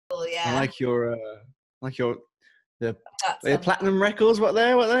cool. Yeah. I like your the That's platinum records. What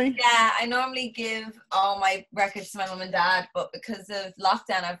they? Yeah, I normally give all my records to my mum and dad, but because of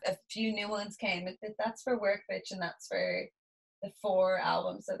lockdown, a few new ones came. That's for Work Bitch, and that's for the 4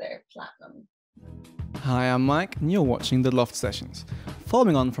 albums, so they're platinum. Hi, I'm Mike, and you're watching The Loft Sessions.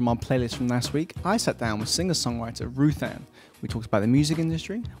 Following on from our playlist from last week, I sat down with singer-songwriter RuthAnne. We talked about the music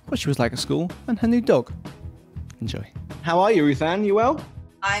industry, what she was like at school, and her new dog. Enjoy. How are you, RuthAnne? You well?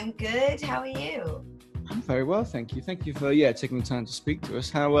 I'm good. How are you? I'm very well, thank you. Thank you for taking the time to speak to us.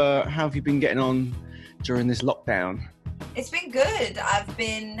 How have you been getting on during this lockdown? It's been good.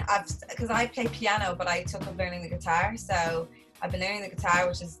 Because I play piano, but I took up learning the guitar, so I've been learning the guitar,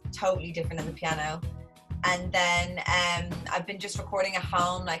 which is totally different than the piano. And then I've been just recording at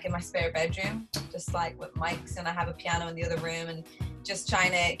home, like in my spare bedroom, just like with mics, and I have a piano in the other room, and just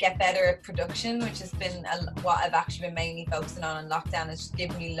trying to get better at production, which has been what I've actually been mainly focusing on in lockdown. It's just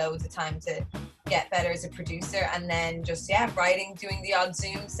given me loads of time to get better as a producer. And then just, writing, doing the odd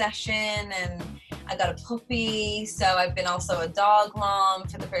Zoom session, and I got a puppy, so I've been also a dog mom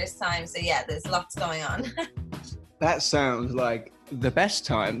for the first time. So yeah, there's lots going on. That sounds like the best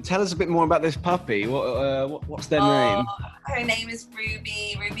time. Tell us a bit more about this puppy. What's their name? Her name is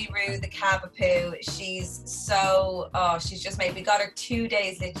Ruby Roo, the Cavapoo. She's just made. We got her 2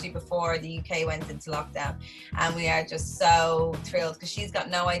 days literally before the UK went into lockdown, and we are just so thrilled because she's got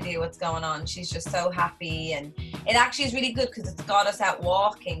no idea what's going on. She's just so happy, and it actually is really good because it's got us out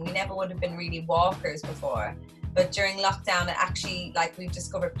walking. We never would have been really walkers before. But during lockdown, it actually, we've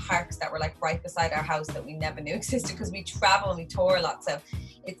discovered parks that were right beside our house that we never knew existed, because we travel and we tour a lot. So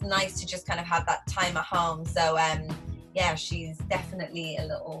it's nice to just kind of have that time at home. So she's definitely a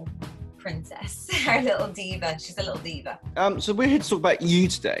little princess, our little diva. She's a little diva. So we're here to talk about you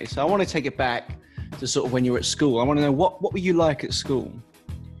today. So I want to take it back to sort of when you were at school. I want to know what were you like at school?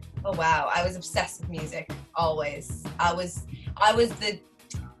 Oh wow, I was obsessed with music, always. I was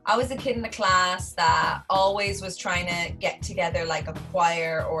the kid in the class that always was trying to get together like a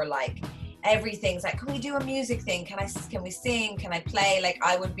choir, or everything's like, can we do a music thing? Can we sing? Can I play?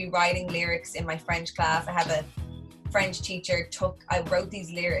 I would be writing lyrics in my French class. I have a French teacher. I wrote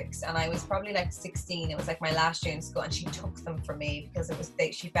these lyrics, and I was probably 16. It was my last year in school, and she took them from me because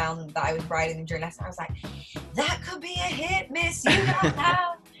she found that I was writing them during lesson. I was like, that could be a hit, miss. You don't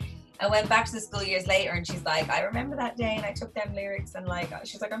know. I went back to the school years later, and she's like, I remember that day, and I took them lyrics, and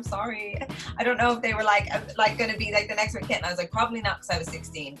she's like, I'm sorry. I don't know if they were going to be the next hit. And I was like, probably not, because I was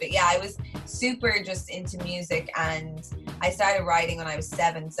 16. But yeah, I was super just into music, and I started writing when I was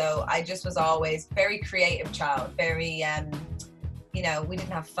 7. So I just was always very creative child, very, we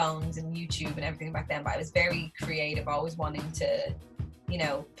didn't have phones and YouTube and everything back then, but I was very creative, always wanting to,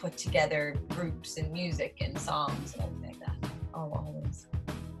 put together groups and music and songs and everything like that. Always.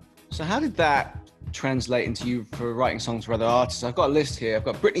 So how did that translate into you for writing songs for other artists? I've got a list here. I've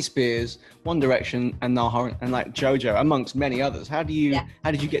got Britney Spears, One Direction, and Niall, Horan, and JoJo, amongst many others. How did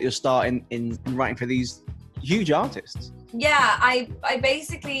you get your start in writing for these huge artists? Yeah, I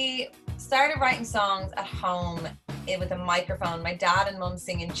basically started writing songs at home with a microphone. My dad and mum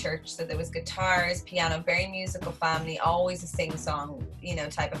sing in church, so there was guitars, piano, very musical family, always a sing-song,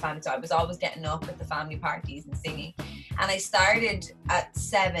 type of family. So I was always getting up at the family parties and singing. And I started at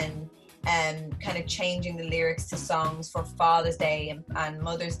 7, kind of changing the lyrics to songs for Father's Day and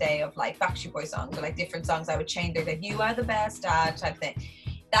Mother's Day of Backstreet Boy songs, or different songs. I would change. They're you are the best dad type thing.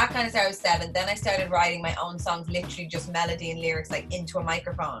 That kind of started with 7. Then I started writing my own songs, literally just melody and lyrics into a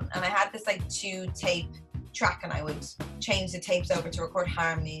microphone. And I had this 2-tape track, and I would change the tapes over to record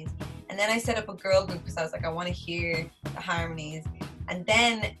harmonies. And then I set up a girl group because I was like, I want to hear the harmonies. And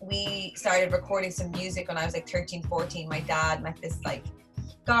then we started recording some music when I was 13, 14. My dad met this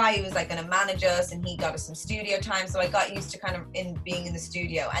guy who was going to manage us, and he got us some studio time. So I got used to kind of being in the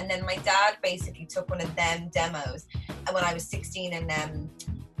studio. And then my dad basically took one of them demos when I was 16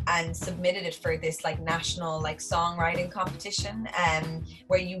 and submitted it for this national songwriting competition,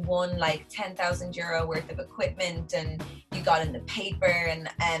 where you won 10,000 euro worth of equipment, and you got in the paper, and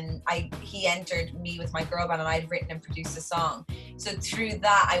he entered me with my girl band, and I'd written and produced a song. So through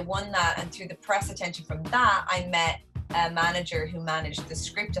that I won that, and through the press attention from that I met a manager who managed the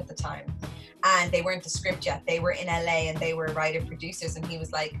script at the time. And they weren't the script yet. They were in LA, and they were writer producers. And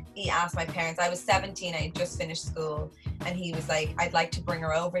he asked my parents, I was 17, I had just finished school. And he was like, I'd like to bring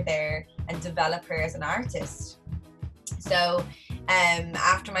her over there and develop her as an artist. So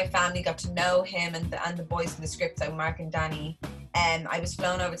after my family got to know him and the boys from the script, so Mark and Danny, I was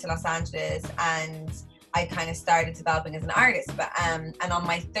flown over to Los Angeles, and I kind of started developing as an artist. But and on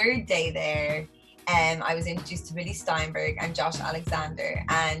my 3rd day there, I was introduced to Billy Steinberg and Josh Alexander,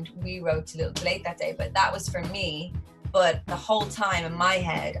 and we wrote Too Little Too Late that day, but that was for me. But the whole time in my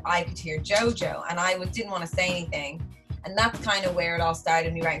head, I could hear JoJo, and I didn't want to say anything. And that's kind of where it all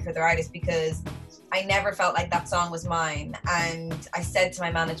started, me writing for other artists, because I never felt like that song was mine. And I said to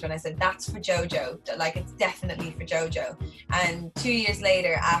my management, I said, that's for JoJo. Like, it's definitely for JoJo. And 2 years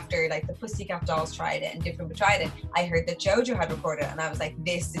later, after like the Pussycat Dolls tried it and different people tried it, I heard that JoJo had recorded it. And I was like,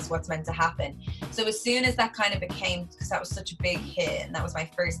 this is what's meant to happen. So as soon as that kind of became, because that was such a big hit, and that was my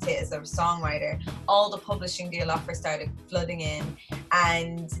first hit as a songwriter, all the publishing deal offers started flooding in.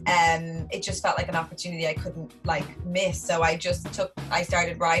 And it just felt like an opportunity I couldn't like miss. So I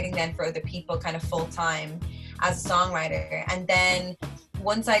started writing then for other people kind of full time as a songwriter. And then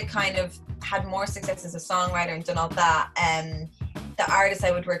once I kind of had more success as a songwriter and done all that, the artists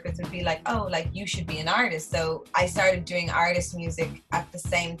I would work with would be like, oh, like you should be an artist. So I started doing artist music at the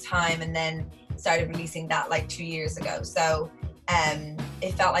same time, and then started releasing that like 2 years ago. So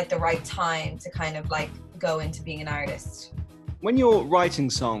it felt like the right time to kind of like go into being an artist. When you're writing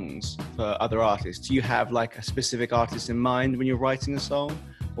songs for other artists, do you have like a specific artist in mind when you're writing a song?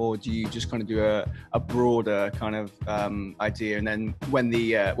 Or do you just kind of do a broader kind of idea, and then when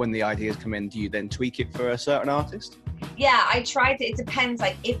the ideas come in, do you then tweak it for a certain artist? Yeah, I try to. It depends.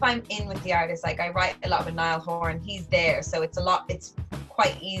 Like if I'm in with the artist, like I write a lot with Niall Horan. He's there, so it's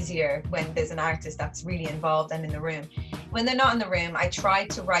quite easier when there's an artist that's really involved and in the room. When they're not in the room, I try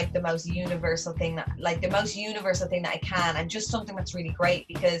to write the most universal thing that I can, and just something that's really great,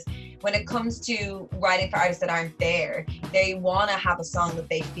 because when it comes to writing for artists that aren't there, they want to have a song that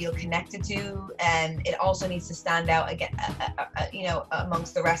they feel connected to, and it also needs to stand out again,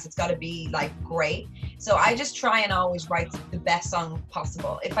 amongst the rest. It's got to be like great. So I just try and always write the best song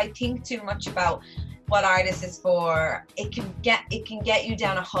possible. If I think too much about what artist is for, it can get you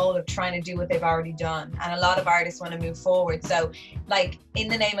down a hole of trying to do what they've already done, and a lot of artists want to move forward. So like In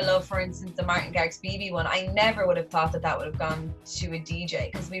the Name of Love, for instance, the Martin Garrix BB one, I never would have thought that would have gone to a DJ,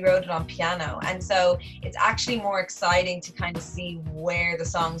 because we wrote it on piano. And so it's actually more exciting to kind of see where the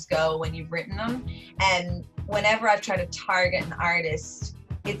songs go when you've written them. And whenever I've tried to target an artist,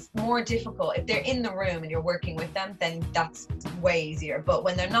 it's more difficult. If they're in the room and you're working with them, then that's way easier. But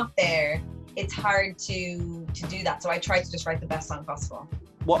when they're not there, it's hard to do that. So I try to just write the best song possible.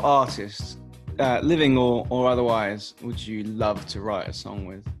 What artist, living or otherwise, would you love to write a song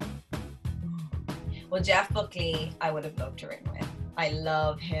with? Well, Jeff Buckley, I would have loved to write with. I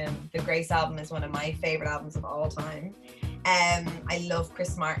love him. The Grace album is one of my favorite albums of all time. I love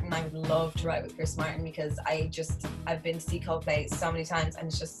Chris Martin. I would love to write with Chris Martin, because I've been to see Coldplay so many times, and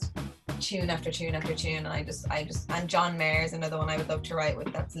it's just tune after tune after tune, and and John Mayer is another one I would love to write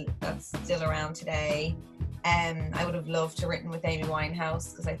with that's still around today. I would have loved to written with Amy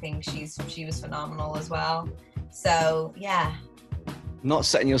Winehouse, because I think she was phenomenal as well. So yeah. Not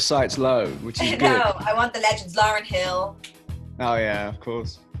setting your sights low, which is good. No, I want the legends. Lauryn Hill. Oh yeah, of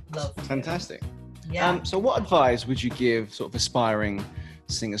course. Love. Fantastic. Yeah. So what advice would you give sort of aspiring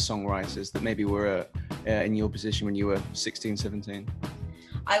singer-songwriters that maybe were in your position when you were 16, 17?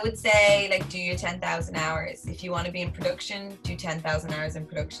 I would say, like, do your 10,000 hours. If you want to be in production, do 10,000 hours in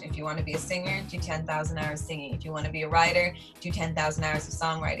production. If you want to be a singer, do 10,000 hours singing. If you want to be a writer, do 10,000 hours of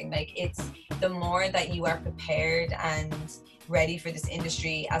songwriting. Like, it's the more that you are prepared and ready for this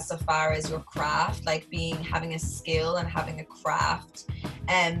industry as so far as your craft, like having a skill and having a craft,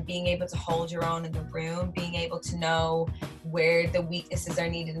 and being able to hold your own in the room, being able to know where the weaknesses are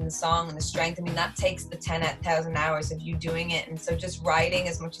needed in the song and the strength. I mean, that takes the 10,000 hours of you doing it. And so just writing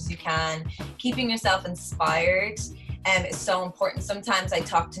as much as you can, keeping yourself inspired is so important. Sometimes I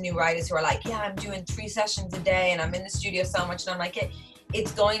talk to new writers who are like, yeah, I'm doing 3 sessions a day and I'm in the studio so much, and I'm like,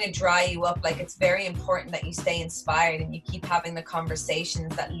 it's going to dry you up. Like, it's very important that you stay inspired and you keep having the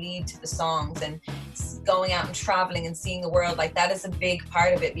conversations that lead to the songs, and going out and traveling and seeing the world. Like, that is a big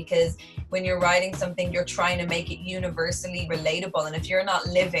part of it, because when you're writing something, you're trying to make it universally relatable. And if you're not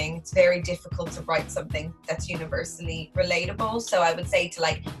living, it's very difficult to write something that's universally relatable. So I would say to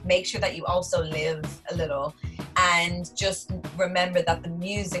like, make sure that you also live a little, and just remember that the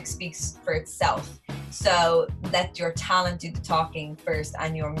music speaks for itself. So let your talent do the talking first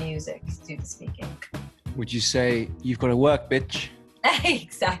and your music do the speaking. Would you say you've got to work, bitch?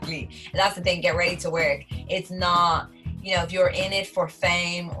 Exactly. And that's the thing, get ready to work. It's not, if you're in it for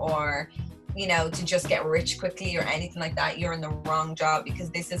fame or, to just get rich quickly or anything like that, you're in the wrong job, because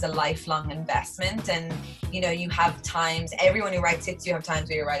this is a lifelong investment. And, you have times, everyone who writes hits, you have times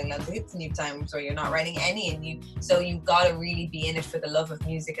where you're writing loads of hits, and you have times where you're not writing any. And so you've got to really be in it for the love of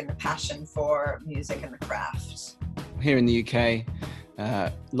music and the passion for music and the craft. Here in the UK,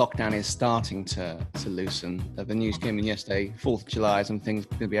 lockdown is starting to loosen. The news came in yesterday, 4th of July, some things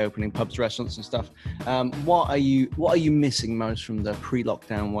going to be opening, pubs, restaurants and stuff. What are you missing most from the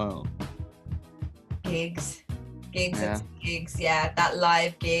pre-lockdown world? Gigs. Yeah, that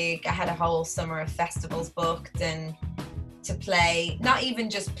live gig. I had a whole summer of festivals booked, and to play, not even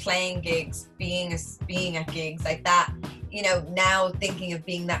just playing gigs, being at gigs like that. You know, now thinking of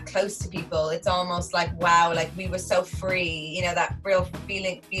being that close to people, it's almost like, wow, like we were so free, you know, that real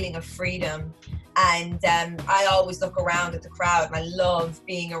feeling of freedom. And I always look around at the crowd, and I love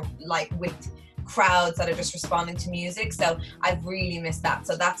being with crowds that are just responding to music. So I've really missed that.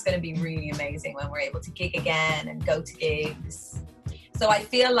 So that's going to be really amazing when we're able to gig again and go to gigs. So I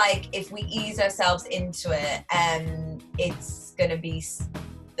feel like if we ease ourselves into it, it's going to be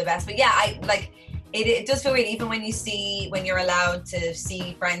the best. But yeah, it does feel weird, even when you're allowed to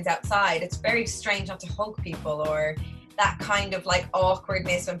see friends outside. It's very strange not to hug people, or that kind of like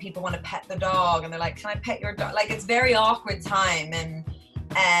awkwardness when people want to pet the dog and they're like, can I pet your dog? Like, it's very awkward time. And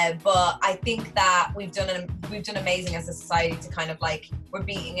but I think that we've done amazing as a society to kind of like, we're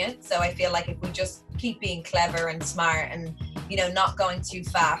beating it. So I feel like if we just keep being clever and smart and, you know, not going too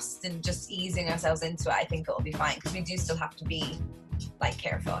fast and just easing ourselves into it, I think it'll be fine, because we do still have to be like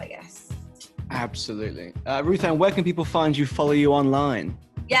careful, I guess. Absolutely. RuthAnne, where can people find you, follow you online?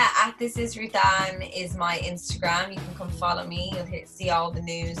 Yeah, at This Is RuthAnne is my Instagram. You can come follow me. You'll see all the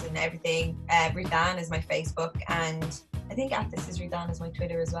news and everything. RuthAnne is my Facebook, and I think at This Is RuthAnne is my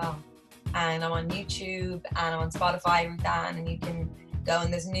Twitter as well. And I'm on YouTube and I'm on Spotify, RuthAnne, and you can go,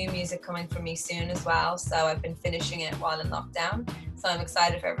 and there's new music coming from me soon as well. So I've been finishing it while in lockdown. So I'm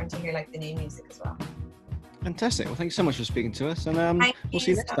excited for everyone to hear like the new music as well. Fantastic. Well, thank you so much for speaking to us, and we'll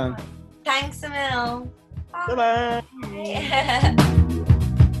see you next time. Thanks, Emil. Bye-bye. Bye.